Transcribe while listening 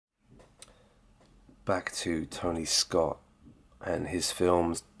back to Tony Scott and his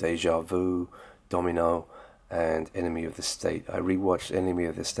films Deja Vu, Domino, and Enemy of the State. I rewatched Enemy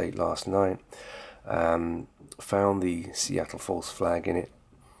of the State last night. Found the Seattle false flag in it.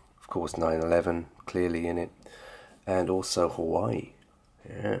 Of course, 9/11 clearly in it. And also Hawaii.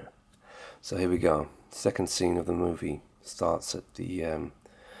 Yeah. So here we go. Second scene of the movie starts at the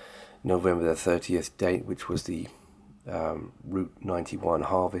November the 30th date, which was the Route 91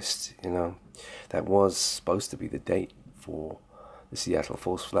 harvest. You know, that was supposed to be the date for the Seattle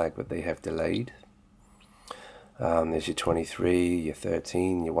false flag, but they have delayed. There's your 23, your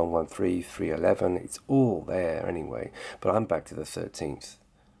 13, your 113, 311. It's all there anyway. But I'm back to the 13th.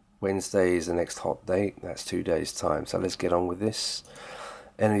 Wednesday is the next hot date. That's 2 days' time. So let's get on with this.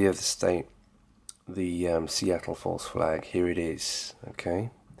 Enemy of the State, the Seattle false flag. Here it is.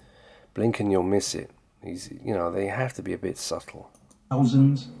 Okay. Blink and you'll miss it. You know, they have to be a bit subtle.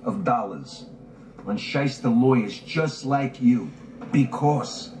 Thousands of dollars on shyster lawyers just like you.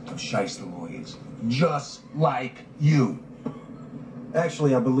 Because of shyster lawyers. Just like you.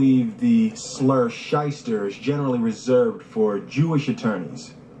 Actually, I believe the slur shyster is generally reserved for Jewish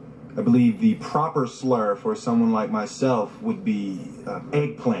attorneys. I believe the proper slur for someone like myself would be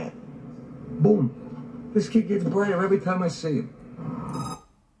eggplant. Boom. This kid gets brighter every time I see him.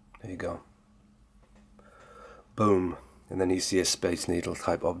 There you go. Boom. And then you see a Space Needle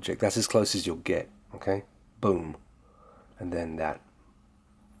type object. That's as close as you'll get. Okay? Boom. And then that.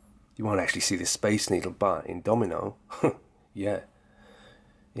 You won't actually see the Space Needle, but in Domino, yeah.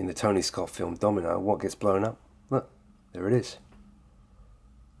 In the Tony Scott film Domino, what gets blown up? Look, there it is.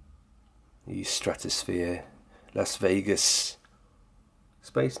 The Stratosphere, Las Vegas,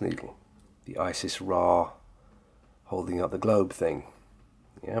 Space Needle, the ISIS Ra holding up the globe thing.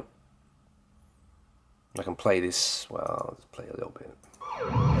 Yep. I can play this, well, let's play a little bit.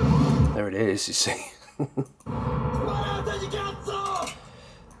 There it is, you see.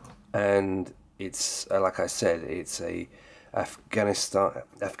 And it's, like I said, it's a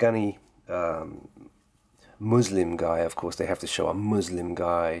Afghani Muslim guy. Of course, they have to show a Muslim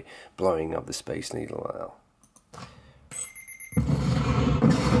guy blowing up the Space Needle. Well,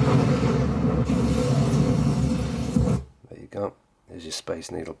 there you go. There's your Space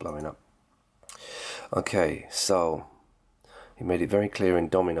Needle blowing up. Okay, so he made it very clear in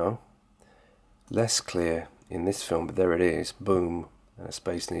Domino. Less clear in this film, but there it is. Boom. And a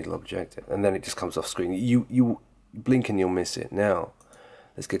Space Needle object, and then it just comes off screen. You blink and you'll miss it. Now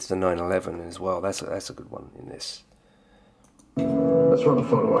let's get to the 9/11 as well. That's a good one in this. Let's run a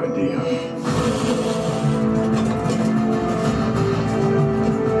photo ID.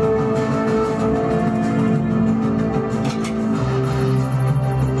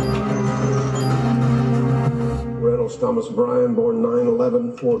 Reynolds Thomas Bryan, born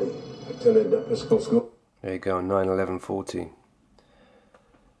 9/11/40, attended Episcopal School. There you go, 9/11/40.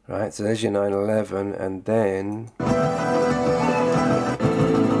 Right, so there's your 9/11, and then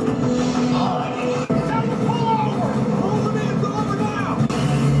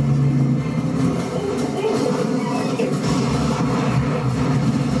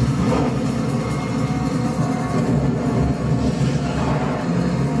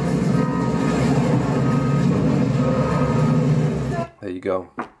there you go.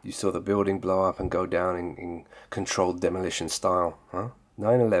 You saw the building blow up and go down in controlled demolition style, huh?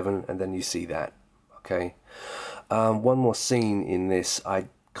 9/11, and then you see that. Okay. One more scene in this. I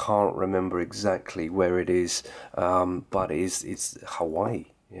can't remember exactly where it is, but it's Hawaii.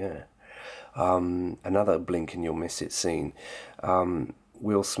 Yeah. Another blink and you'll miss it scene.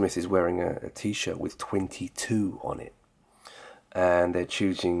 Will Smith is wearing a t-shirt with 22 on it, and they're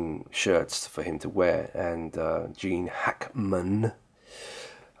choosing shirts for him to wear, and Gene Hackman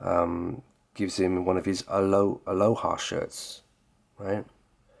gives him one of his Aloha shirts. Right?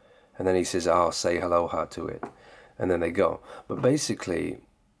 And then he says, I'll say aloha to it. And then they go. But basically,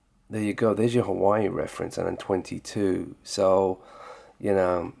 there you go. There's your Hawaii reference. And then 22. So, you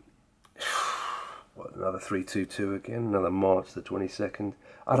know, what, another 322 again? Another March the 22nd?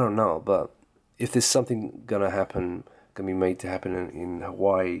 I don't know. But if there's something going to happen, going to be made to happen in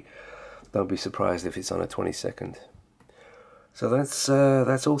Hawaii, don't be surprised if it's on the 22nd. So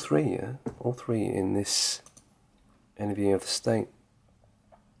that's all three, yeah? All three in this Enemy of the State.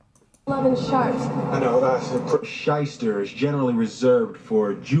 11 sharp. I know, that's shyster is generally reserved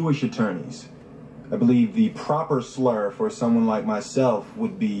for Jewish attorneys. I believe the proper slur for someone like myself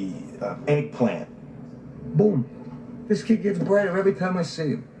would be eggplant. Boom. This kid gets brighter every time I see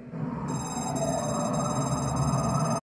him.